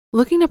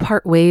Looking to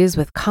part ways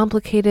with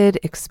complicated,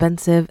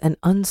 expensive, and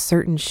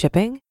uncertain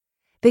shipping?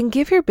 Then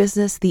give your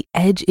business the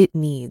edge it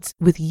needs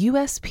with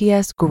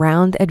USPS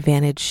Ground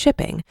Advantage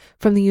shipping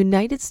from the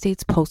United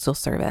States Postal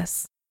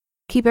Service.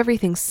 Keep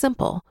everything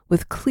simple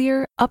with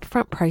clear,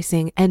 upfront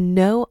pricing and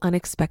no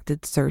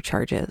unexpected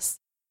surcharges.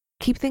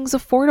 Keep things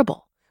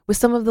affordable with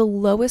some of the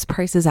lowest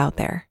prices out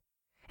there.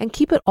 And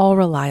keep it all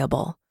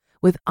reliable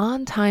with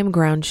on-time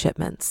ground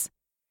shipments.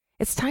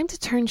 It's time to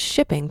turn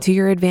shipping to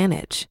your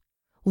advantage.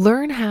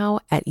 Learn how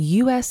at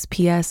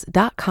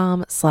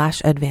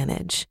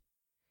USPS.com/advantage.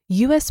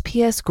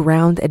 USPS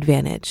Ground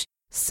Advantage.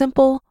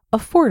 Simple,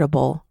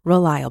 affordable,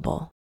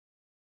 reliable.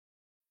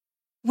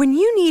 When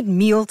you need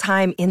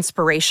mealtime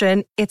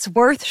inspiration, it's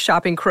worth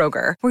shopping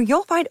Kroger, where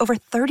you'll find over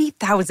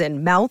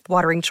 30,000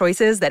 mouth-watering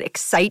choices that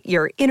excite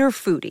your inner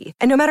foodie.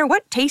 And no matter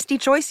what tasty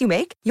choice you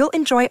make, you'll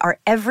enjoy our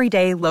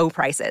everyday low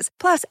prices,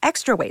 plus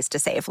extra ways to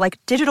save, like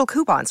digital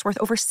coupons worth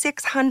over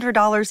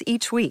 $600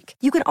 each week.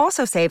 You can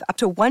also save up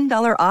to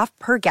 $1 off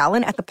per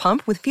gallon at the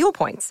pump with fuel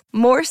points.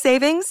 More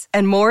savings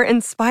and more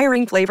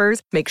inspiring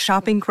flavors make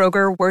shopping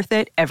Kroger worth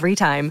it every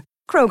time.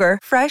 Kroger,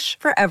 fresh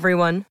for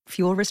everyone.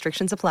 Fuel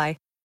restrictions apply.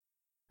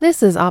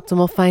 This is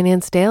Optimal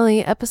Finance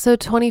Daily, episode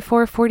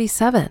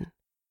 2447.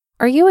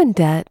 Are you in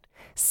debt?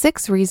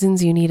 6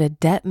 Reasons You Need a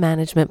Debt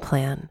Management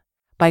Plan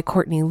by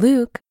Courtney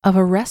Luke of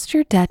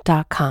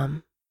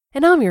ArrestYourDebt.com.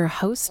 And I'm your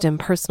host and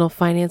personal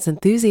finance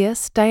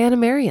enthusiast, Diana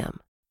Merriam.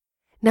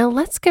 Now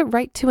let's get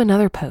right to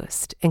another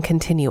post and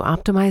continue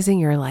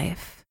optimizing your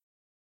life.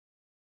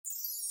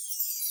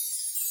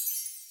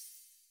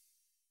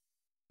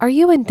 Are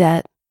you in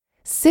debt?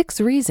 6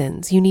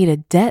 Reasons You Need a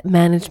Debt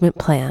Management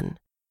Plan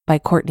by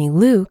Courtney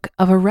Luke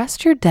of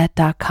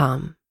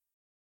ArrestYourDebt.com.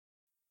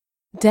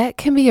 Debt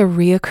can be a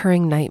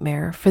reoccurring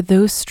nightmare for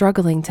those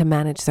struggling to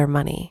manage their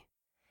money.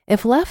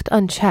 If left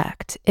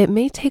unchecked, it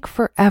may take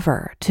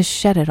forever to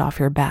shed it off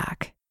your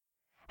back.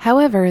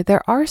 However,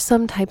 there are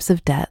some types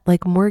of debt,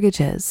 like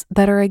mortgages,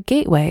 that are a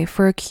gateway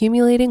for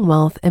accumulating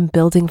wealth and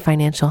building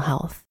financial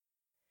health.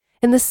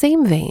 In the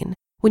same vein,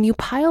 when you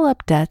pile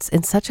up debts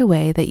in such a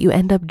way that you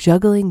end up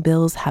juggling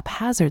bills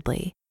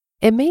haphazardly,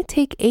 it may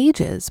take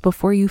ages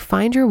before you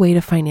find your way to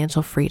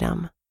financial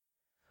freedom.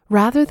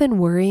 Rather than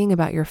worrying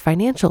about your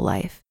financial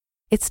life,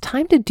 it's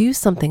time to do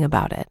something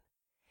about it.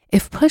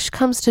 If push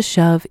comes to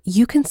shove,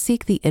 you can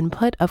seek the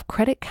input of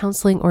credit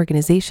counseling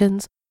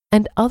organizations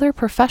and other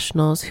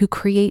professionals who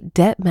create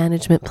debt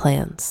management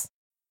plans.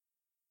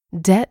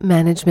 Debt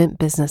management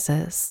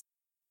businesses.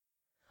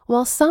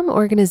 While some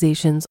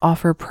organizations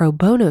offer pro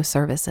bono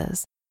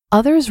services,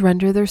 others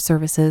render their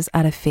services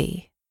at a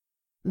fee.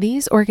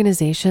 These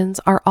organizations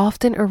are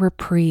often a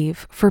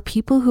reprieve for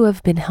people who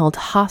have been held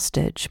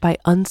hostage by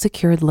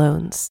unsecured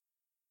loans.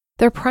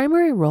 Their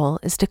primary role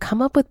is to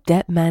come up with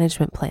debt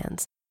management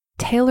plans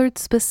tailored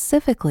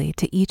specifically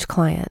to each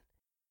client.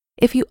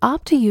 If you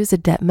opt to use a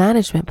debt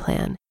management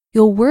plan,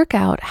 you'll work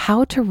out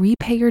how to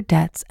repay your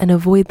debts and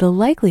avoid the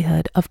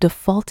likelihood of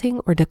defaulting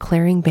or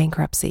declaring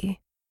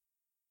bankruptcy.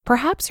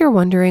 Perhaps you're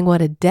wondering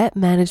what a debt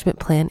management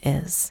plan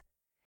is.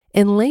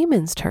 In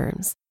layman's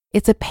terms,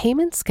 it's a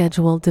payment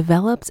schedule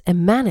developed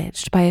and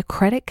managed by a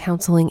credit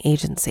counseling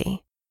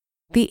agency.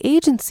 The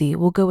agency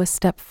will go a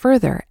step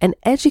further and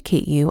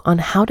educate you on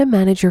how to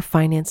manage your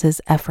finances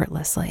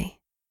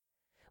effortlessly.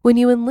 When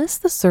you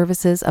enlist the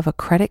services of a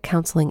credit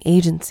counseling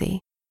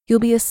agency, you'll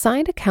be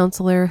assigned a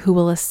counselor who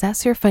will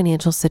assess your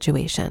financial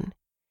situation.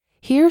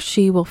 He or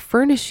she will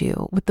furnish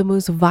you with the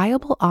most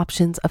viable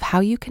options of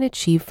how you can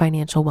achieve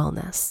financial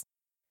wellness.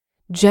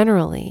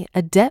 Generally,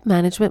 a debt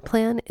management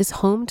plan is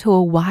home to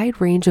a wide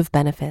range of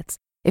benefits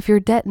if your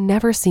debt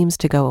never seems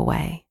to go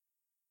away.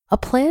 A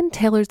plan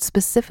tailored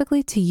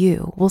specifically to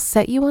you will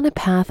set you on a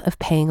path of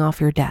paying off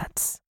your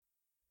debts.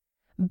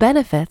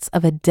 Benefits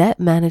of a debt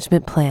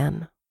management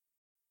plan.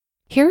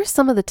 Here are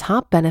some of the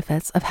top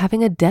benefits of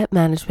having a debt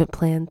management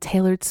plan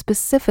tailored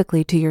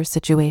specifically to your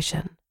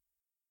situation.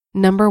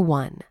 Number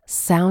 1,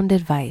 sound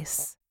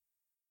advice.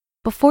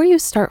 Before you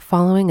start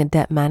following a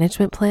debt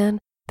management plan,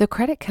 the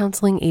credit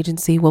counseling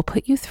agency will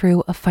put you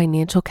through a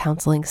financial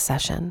counseling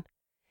session.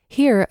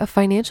 Here, a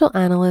financial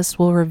analyst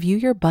will review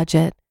your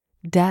budget,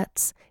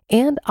 debts,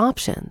 and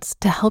options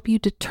to help you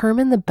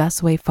determine the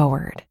best way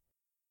forward.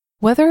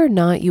 Whether or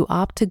not you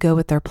opt to go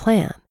with their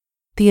plan,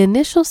 the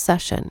initial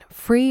session,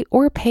 free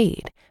or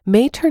paid,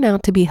 may turn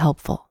out to be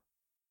helpful.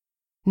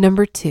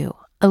 Number 2,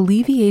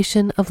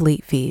 alleviation of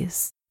late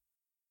fees.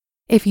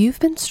 If you've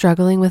been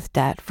struggling with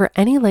debt for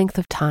any length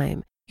of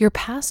time, your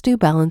past due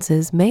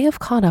balances may have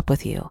caught up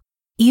with you,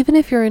 even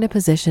if you're in a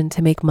position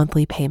to make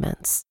monthly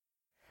payments.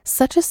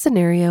 Such a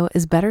scenario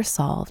is better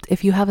solved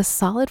if you have a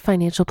solid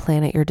financial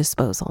plan at your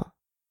disposal.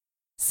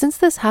 Since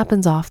this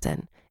happens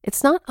often,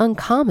 it's not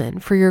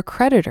uncommon for your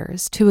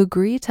creditors to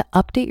agree to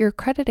update your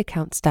credit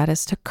account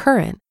status to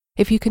current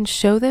if you can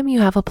show them you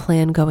have a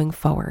plan going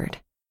forward.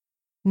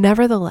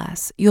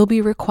 Nevertheless, you'll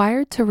be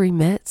required to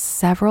remit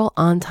several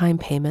on-time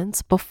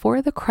payments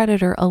before the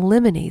creditor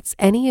eliminates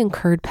any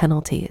incurred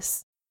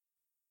penalties.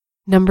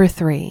 Number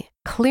 3,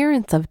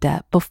 clearance of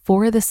debt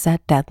before the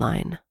set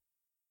deadline.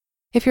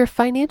 If your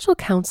financial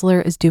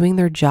counselor is doing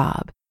their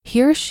job,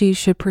 he or she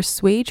should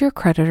persuade your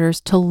creditors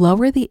to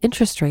lower the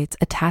interest rates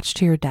attached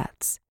to your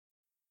debts.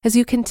 As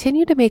you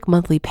continue to make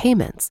monthly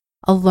payments,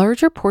 a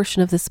larger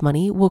portion of this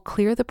money will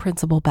clear the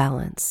principal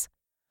balance.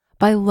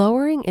 By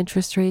lowering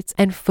interest rates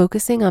and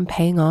focusing on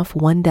paying off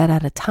one debt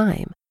at a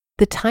time,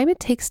 the time it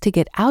takes to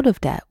get out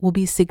of debt will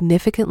be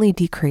significantly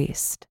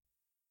decreased.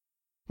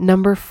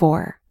 Number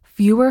 4,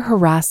 fewer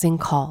harassing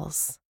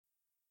calls.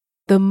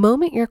 The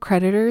moment your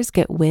creditors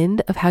get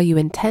wind of how you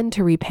intend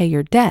to repay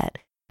your debt,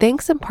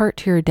 thanks in part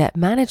to your debt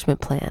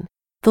management plan,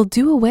 they'll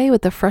do away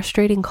with the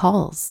frustrating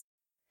calls.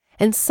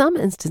 In some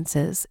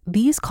instances,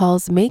 these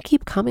calls may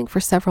keep coming for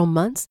several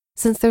months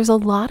since there's a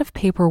lot of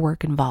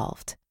paperwork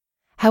involved.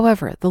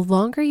 However, the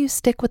longer you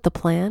stick with the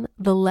plan,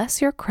 the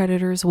less your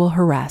creditors will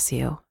harass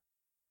you.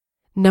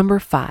 Number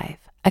 5,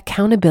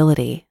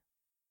 accountability.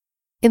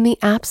 In the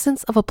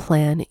absence of a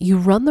plan, you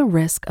run the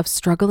risk of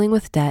struggling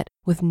with debt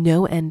with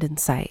no end in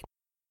sight.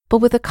 But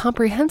with a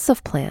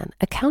comprehensive plan,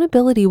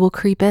 accountability will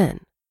creep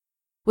in.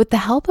 With the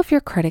help of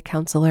your credit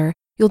counselor,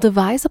 you'll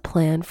devise a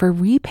plan for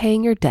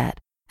repaying your debt,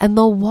 and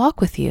they'll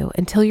walk with you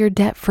until you're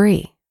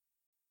debt-free.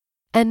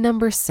 And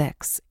number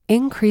 6,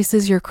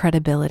 increases your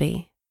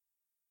credibility.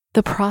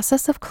 The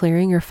process of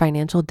clearing your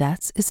financial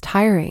debts is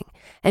tiring,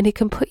 and it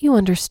can put you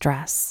under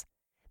stress.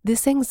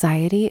 This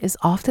anxiety is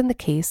often the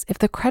case if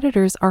the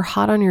creditors are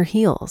hot on your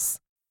heels.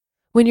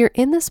 When you're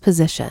in this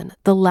position,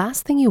 the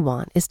last thing you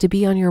want is to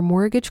be on your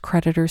mortgage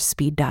creditor's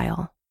speed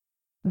dial.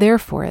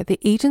 Therefore, the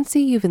agency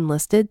you've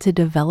enlisted to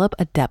develop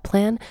a debt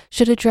plan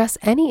should address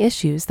any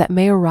issues that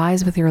may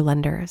arise with your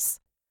lenders.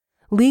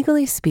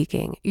 Legally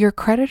speaking, your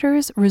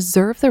creditors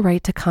reserve the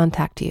right to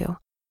contact you,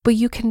 but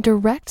you can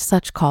direct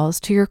such calls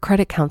to your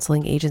credit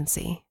counseling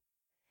agency.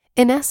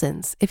 In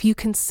essence, if you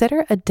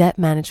consider a debt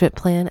management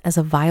plan as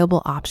a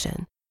viable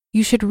option,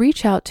 you should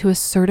reach out to a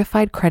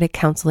certified credit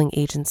counseling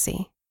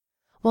agency.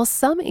 While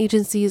some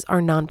agencies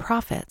are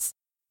nonprofits,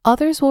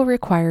 others will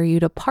require you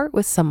to part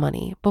with some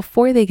money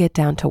before they get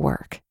down to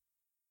work.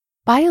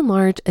 By and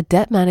large, a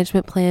debt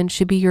management plan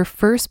should be your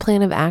first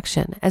plan of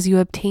action as you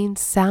obtain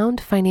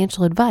sound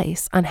financial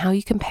advice on how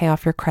you can pay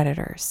off your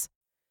creditors.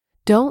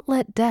 Don't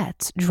let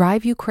debts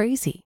drive you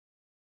crazy.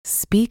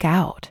 Speak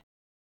out.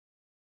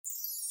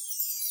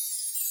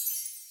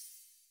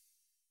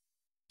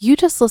 You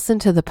just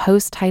listened to the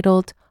post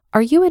titled,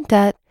 "Are You in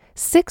Debt?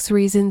 6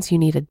 Reasons You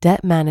Need a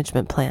Debt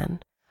Management Plan"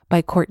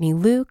 by Courtney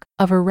Luke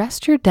of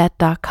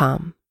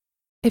ArrestYourDebt.com.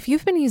 If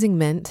you've been using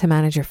Mint to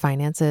manage your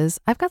finances,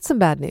 I've got some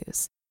bad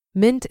news.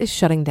 Mint is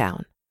shutting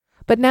down.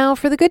 But now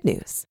for the good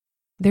news.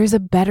 There's a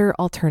better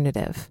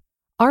alternative.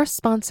 Our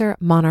sponsor,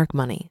 Monarch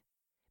Money.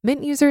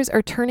 Mint users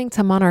are turning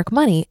to Monarch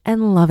Money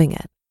and loving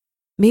it.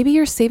 Maybe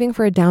you're saving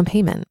for a down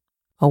payment,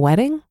 a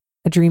wedding,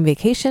 a dream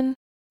vacation,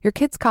 your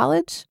kids'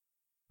 college.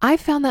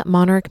 I've found that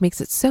Monarch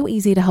makes it so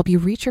easy to help you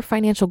reach your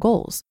financial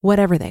goals,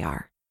 whatever they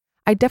are.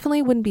 I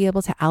definitely wouldn't be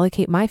able to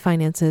allocate my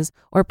finances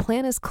or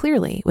plan as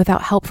clearly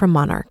without help from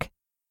Monarch.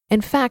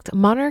 In fact,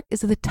 Monarch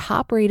is the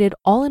top-rated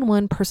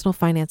all-in-one personal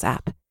finance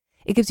app.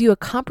 It gives you a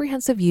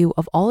comprehensive view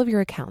of all of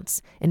your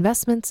accounts,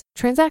 investments,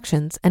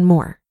 transactions, and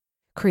more.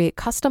 Create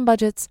custom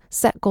budgets,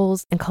 set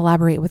goals, and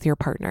collaborate with your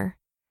partner.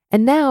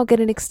 And now get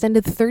an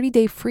extended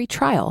 30-day free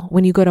trial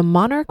when you go to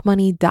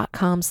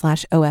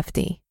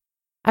monarchmoney.com/OFD.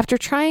 After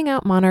trying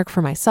out Monarch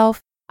for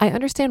myself, I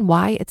understand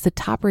why it's the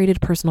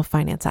top-rated personal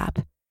finance app.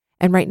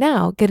 And right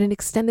now, get an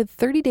extended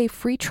 30-day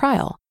free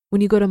trial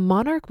when you go to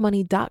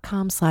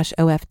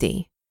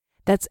monarchmoney.com/OFD.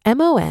 That's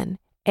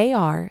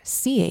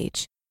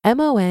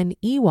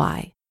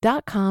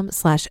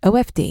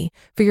monarchmoney.com/OFD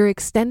for your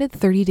extended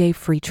 30-day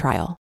free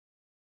trial.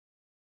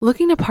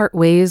 Looking to part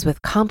ways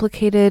with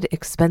complicated,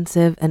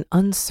 expensive, and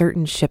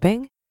uncertain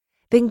shipping?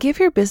 Then give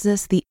your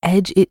business the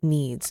edge it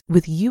needs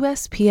with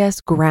USPS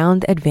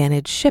Ground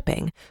Advantage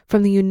shipping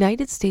from the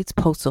United States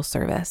Postal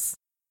Service.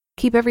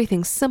 Keep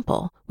everything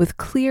simple with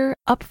clear,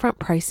 upfront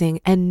pricing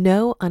and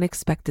no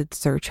unexpected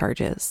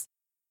surcharges.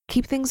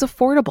 Keep things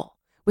affordable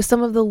with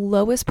some of the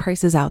lowest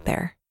prices out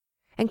there.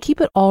 And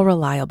keep it all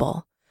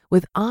reliable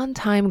with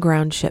on-time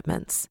ground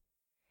shipments.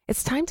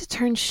 It's time to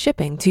turn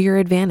shipping to your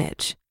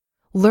advantage.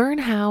 Learn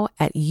how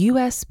at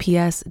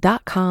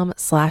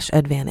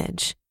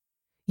USPS.com/advantage.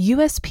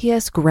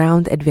 USPS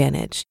Ground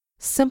Advantage.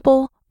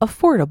 Simple,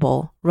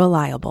 affordable,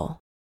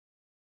 reliable.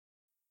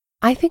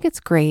 I think it's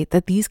great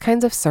that these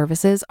kinds of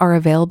services are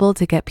available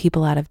to get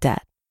people out of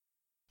debt.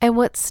 And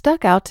what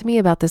stuck out to me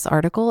about this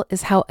article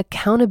is how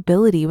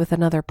accountability with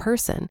another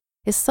person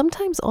is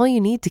sometimes all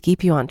you need to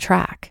keep you on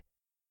track.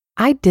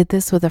 I did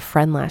this with a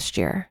friend last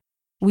year.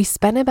 We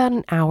spent about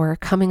an hour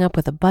coming up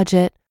with a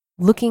budget,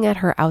 looking at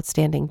her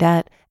outstanding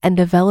debt, and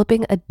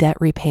developing a debt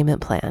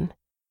repayment plan.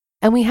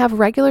 And we have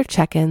regular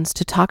check-ins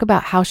to talk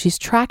about how she's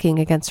tracking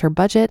against her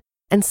budget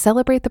and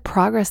celebrate the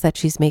progress that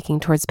she's making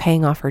towards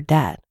paying off her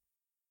debt.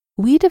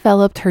 We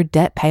developed her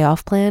debt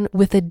payoff plan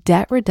with a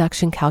debt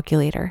reduction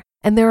calculator,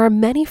 and there are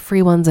many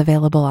free ones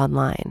available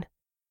online.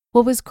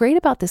 What was great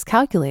about this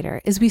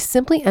calculator is we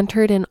simply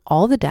entered in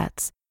all the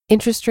debts,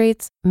 interest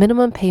rates,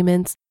 minimum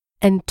payments,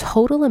 and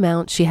total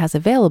amount she has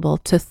available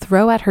to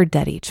throw at her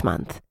debt each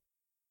month.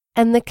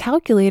 And the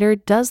calculator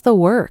does the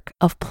work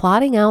of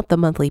plotting out the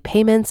monthly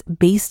payments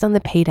based on the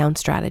paydown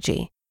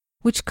strategy,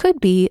 which could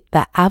be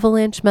the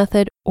avalanche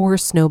method or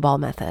snowball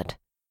method.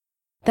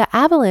 The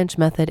avalanche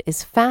method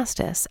is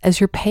fastest as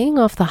you're paying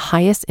off the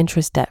highest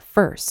interest debt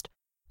first,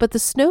 but the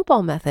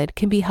snowball method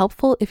can be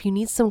helpful if you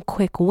need some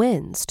quick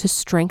wins to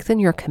strengthen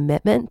your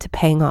commitment to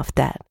paying off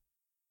debt.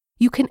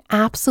 You can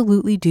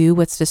absolutely do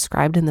what's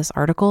described in this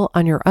article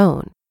on your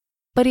own,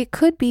 but it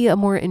could be a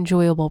more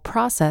enjoyable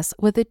process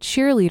with a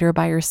cheerleader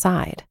by your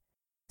side.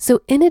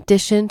 So in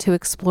addition to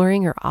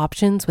exploring your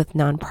options with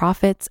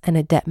nonprofits and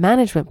a debt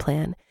management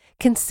plan,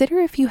 consider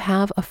if you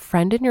have a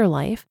friend in your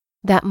life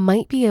that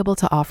might be able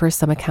to offer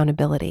some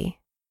accountability.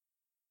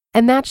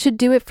 And that should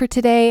do it for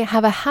today.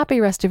 Have a happy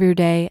rest of your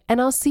day, and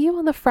I'll see you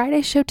on the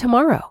Friday show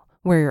tomorrow,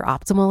 where your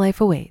optimal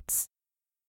life awaits.